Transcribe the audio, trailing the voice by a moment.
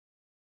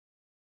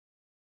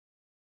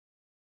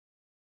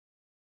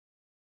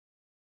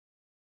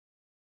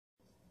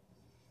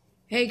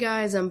Hey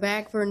guys, I'm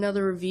back for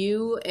another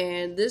review,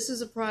 and this is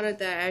a product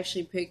that I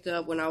actually picked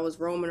up when I was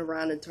roaming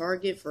around in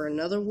Target for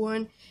another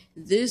one.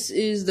 This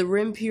is the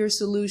Renpure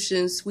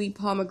Solutions Sweet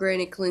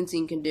Pomegranate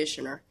Cleansing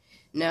Conditioner.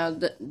 Now,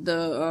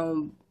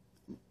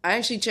 I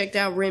actually checked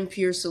out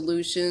Renpure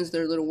Solutions,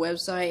 their little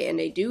website, and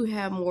they do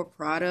have more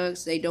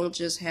products. They don't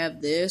just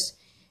have this.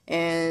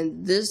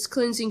 And this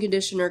cleansing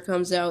conditioner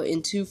comes out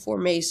in two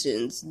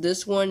formations.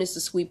 This one is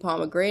the Sweet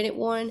Pomegranate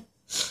one,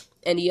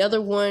 and the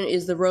other one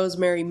is the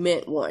Rosemary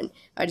Mint one.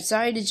 I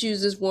decided to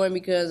choose this one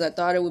because I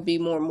thought it would be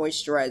more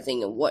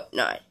moisturizing and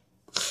whatnot.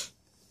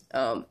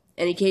 And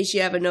in case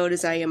you haven't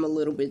noticed, I am a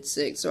little bit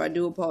sick, so I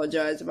do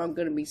apologize if I'm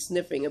going to be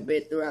sniffing a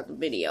bit throughout the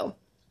video.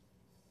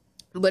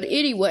 But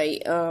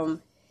anyway,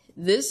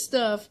 this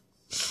stuff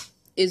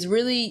is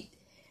really...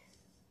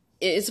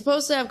 It's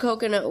supposed to have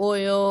coconut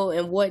oil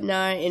and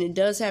whatnot, and it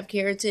does have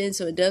keratin,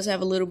 so it does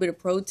have a little bit of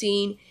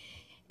protein.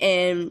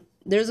 And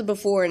there's a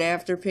before and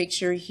after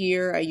picture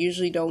here. I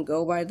usually don't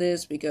go by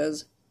this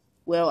because,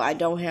 well, I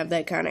don't have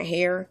that kind of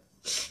hair.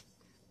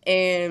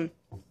 And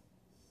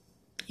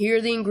here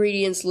are the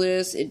ingredients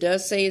list. It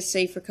does say it's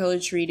safe for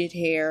color-treated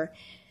hair.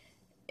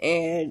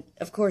 And,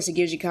 of course, it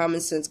gives you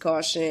common sense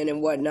caution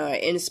and whatnot.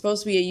 And it's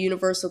supposed to be a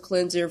universal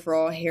cleanser for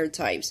all hair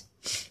types.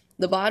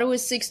 The bottle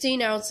is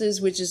 16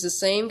 ounces, which is the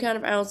same kind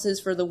of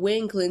ounces for the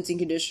Wind Cleansing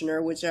Conditioner,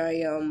 which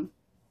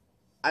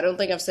I don't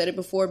think I've said it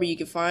before, but you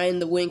can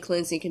find the Wind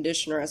Cleansing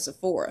Conditioner at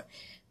Sephora.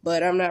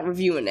 But I'm not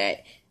reviewing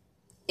that.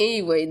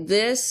 Anyway,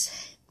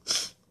 this,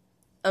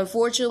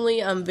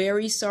 unfortunately, I'm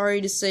very sorry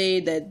to say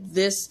that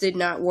this did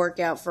not work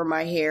out for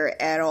my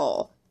hair at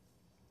all.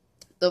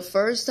 The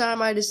first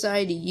time I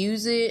decided to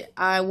use it,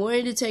 I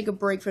wanted to take a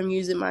break from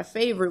using my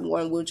favorite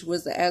one, which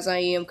was the As I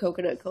Am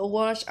Coconut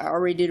Co-Wash. I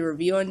already did a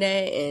review on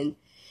that, and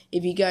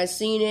if you guys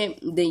seen it,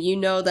 then you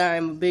know that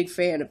I'm a big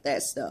fan of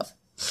that stuff.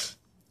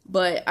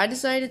 But I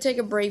decided to take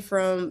a break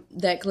from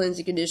that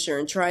cleansing conditioner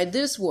and try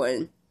this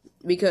one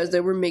because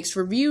there were mixed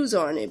reviews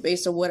on it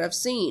based on what I've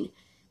seen.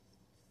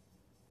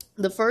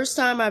 The first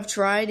time I've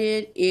tried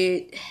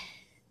it,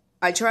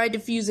 I tried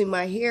diffusing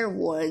my hair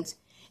once,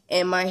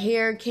 and my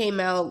hair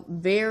came out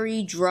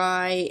very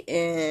dry,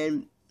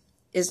 and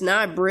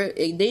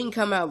it didn't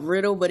come out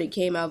brittle, but it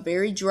came out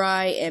very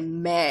dry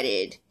and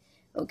matted.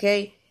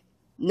 Okay?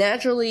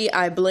 Naturally,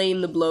 I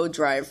blame the blow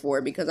dryer for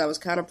it because I was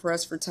kind of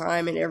pressed for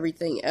time and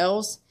everything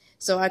else.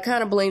 So I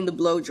kind of blamed the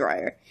blow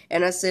dryer.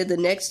 And I said the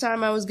next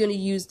time I was going to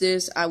use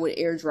this, I would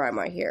air dry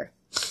my hair.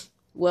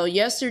 Well,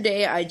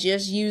 yesterday I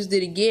just used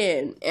it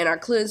again, and I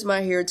cleansed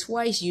my hair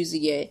twice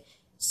using it.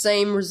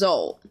 Same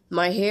result.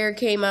 My hair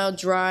came out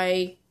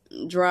dry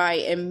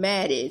and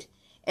matted.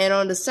 And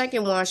on the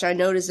second wash, I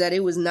noticed that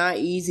it was not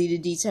easy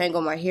to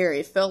detangle my hair.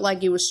 It felt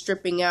like it was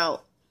stripping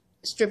out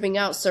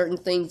certain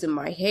things in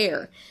my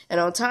hair. And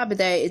on top of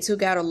that, it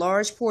took out a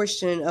large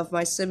portion of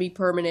my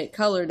semi-permanent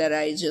color that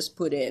I had just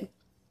put in,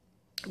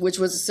 which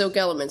was a Silk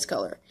Elements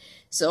color.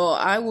 So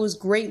I was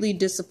greatly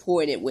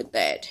disappointed with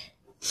that.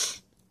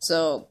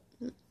 So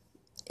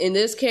in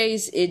this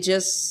case, it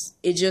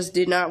just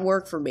did not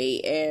work for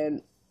me,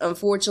 and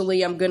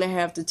unfortunately, I'm gonna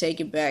have to take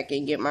it back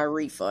and get my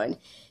refund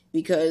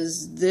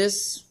because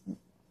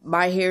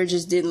my hair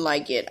just didn't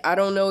like it. I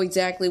don't know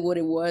exactly what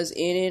it was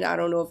in it. I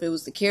don't know if it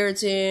was the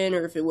keratin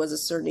or if it was a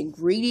certain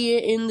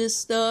ingredient in this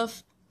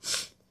stuff,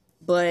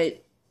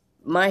 but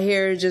my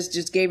hair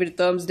just gave it a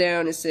thumbs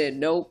down and said,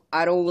 nope,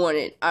 I don't want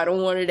it. I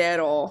don't want it at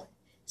all.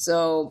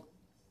 So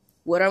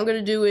what I'm going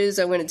to do is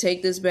I'm going to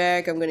take this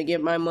back. I'm going to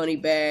get my money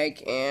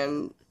back,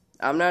 and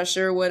I'm not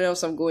sure what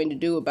else I'm going to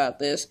do about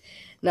this.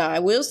 Now, I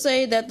will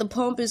say that the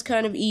pump is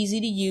kind of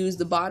easy to use.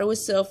 The bottle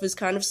itself is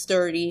kind of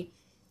sturdy,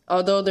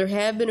 although there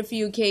have been a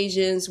few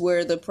occasions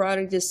where the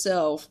product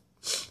itself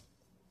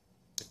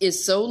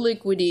is so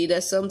liquidy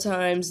that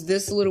sometimes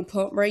this little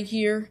pump right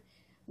here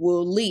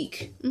will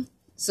leak.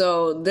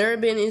 So there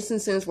have been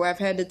instances where I've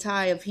had to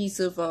tie a piece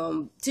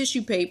of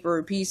tissue paper,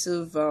 a piece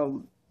of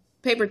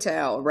paper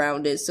towel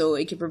around it so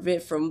it can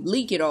prevent from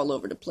leaking all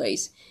over the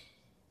place.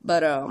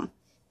 But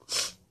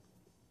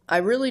I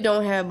really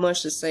don't have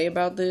much to say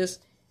about this.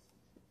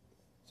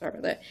 Sorry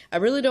about that. I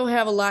really don't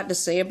have a lot to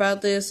say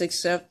about this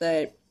except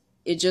that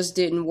it just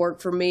didn't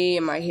work for me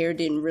and my hair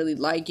didn't really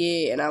like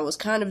it, and I was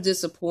kind of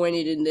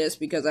disappointed in this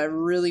because I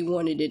really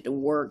wanted it to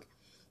work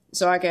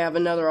so I can have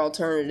another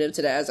alternative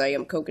to the As I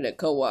Am Coconut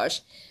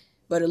Co-Wash.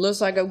 But it looks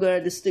like I'm going to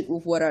have to stick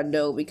with what I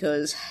know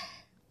because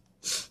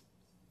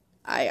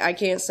I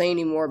can't say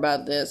any more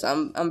about this.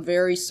 I'm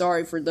very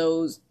sorry for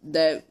those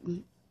that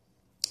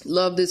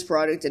love this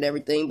product and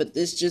everything, but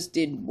this just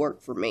didn't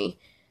work for me,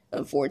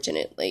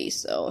 unfortunately.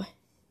 So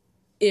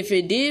if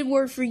it did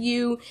work for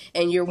you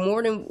and if you're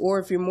more than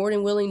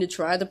willing to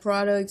try the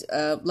product,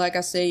 like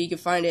I say, you can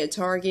find it at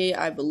Target.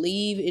 I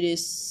believe it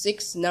is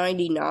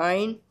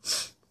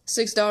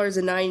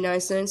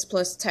 $6.99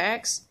 plus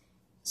tax.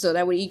 So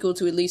that would equal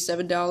to at least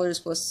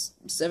 $7 plus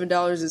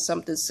 $7 and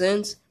something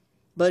cents.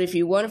 But if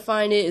you want to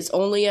find it, it's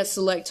only at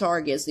select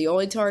Targets. The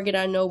only Target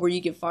I know where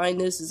you can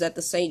find this is at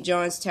the St.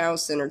 John's Town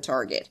Center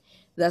Target.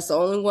 That's the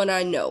only one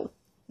I know.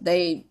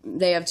 They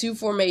have two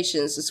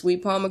formations, the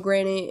sweet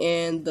pomegranate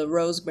and the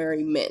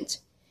rosemary mint.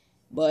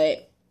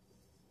 But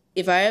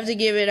if I have to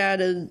give it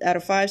out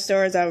of 5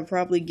 stars, I would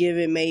probably give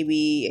it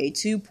maybe a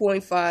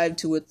 2.5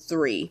 to a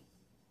 3.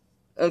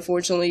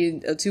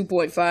 Unfortunately, a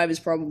 2.5 is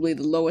probably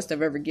the lowest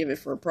I've ever given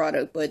for a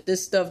product, but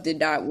this stuff did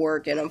not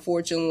work, and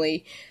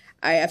unfortunately,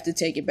 I have to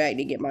take it back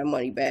to get my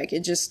money back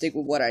and just stick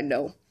with what I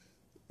know.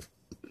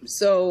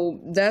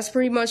 So that's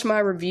pretty much my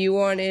review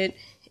on it.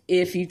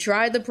 If you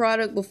tried the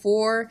product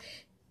before,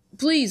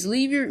 please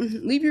leave your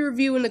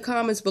review in the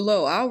comments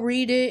below. I'll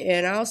read it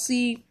and I'll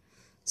see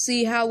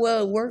how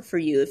well it worked for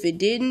you. If it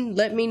didn't,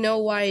 let me know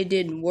why it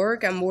didn't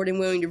work. I'm more than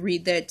willing to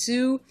read that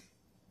too.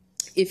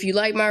 If you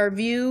like my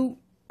review,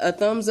 a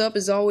thumbs up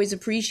is always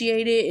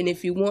appreciated, and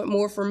if you want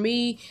more from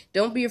me,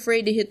 don't be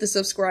afraid to hit the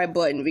subscribe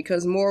button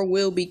because more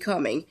will be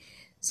coming.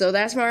 So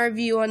that's my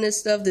review on this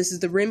stuff. This is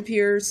the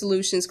Renpure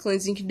Solutions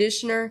Cleansing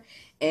Conditioner,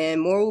 and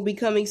more will be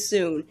coming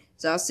soon.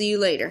 So I'll see you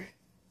later.